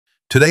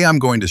Today I'm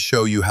going to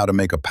show you how to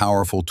make a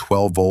powerful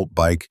 12-volt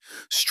bike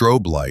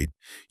strobe light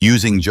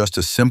using just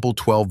a simple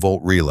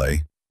 12-volt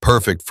relay,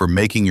 perfect for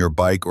making your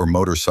bike or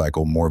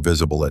motorcycle more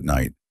visible at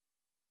night.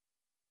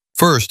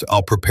 First,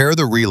 I'll prepare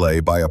the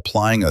relay by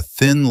applying a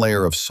thin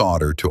layer of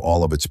solder to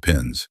all of its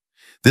pins.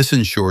 This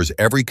ensures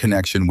every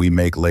connection we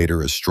make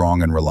later is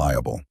strong and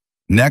reliable.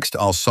 Next,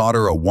 I'll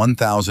solder a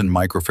 1000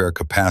 microfarad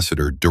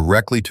capacitor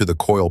directly to the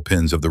coil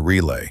pins of the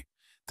relay.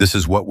 This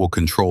is what will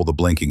control the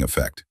blinking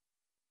effect.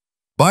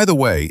 By the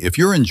way, if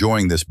you're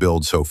enjoying this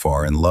build so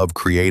far and love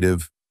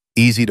creative,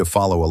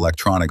 easy-to-follow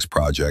electronics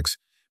projects,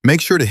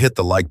 make sure to hit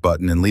the like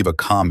button and leave a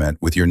comment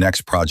with your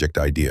next project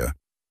idea.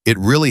 It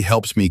really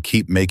helps me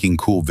keep making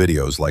cool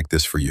videos like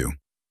this for you.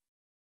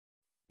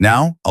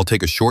 Now, I'll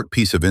take a short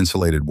piece of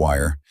insulated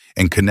wire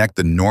and connect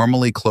the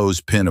normally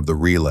closed pin of the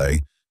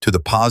relay to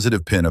the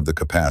positive pin of the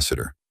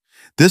capacitor.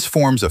 This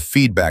forms a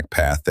feedback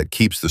path that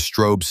keeps the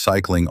strobe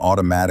cycling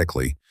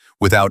automatically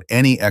without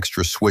any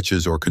extra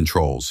switches or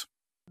controls.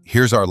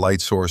 Here's our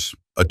light source,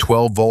 a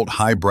 12-volt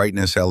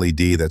high-brightness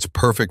LED that's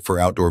perfect for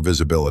outdoor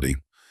visibility.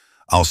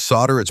 I'll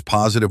solder its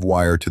positive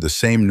wire to the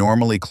same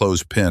normally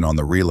closed pin on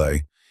the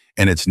relay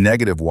and its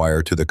negative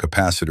wire to the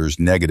capacitor's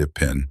negative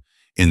pin,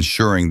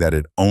 ensuring that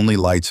it only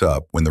lights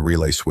up when the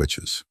relay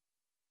switches.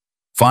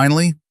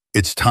 Finally,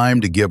 it's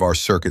time to give our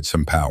circuit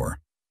some power.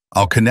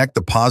 I'll connect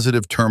the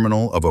positive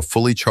terminal of a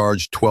fully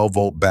charged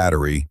 12-volt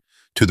battery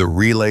to the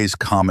relay's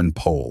common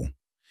pole,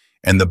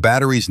 and the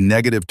battery's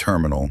negative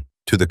terminal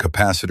to the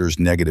capacitor's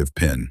negative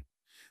pin.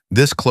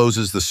 This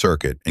closes the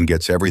circuit and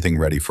gets everything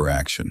ready for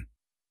action.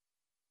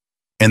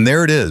 And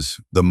there it is,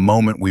 the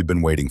moment we've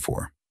been waiting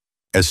for.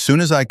 As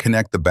soon as I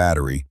connect the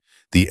battery,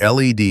 the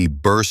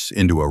LED bursts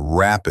into a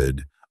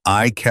rapid,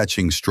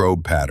 eye-catching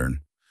strobe pattern,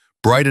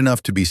 bright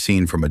enough to be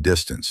seen from a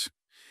distance.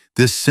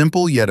 This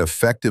simple yet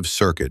effective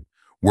circuit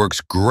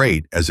works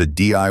great as a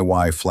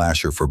DIY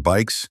flasher for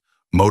bikes,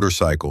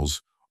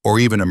 motorcycles, or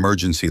even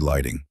emergency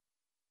lighting.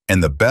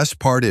 And the best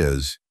part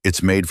is,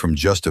 it's made from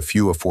just a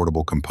few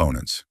affordable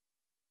components.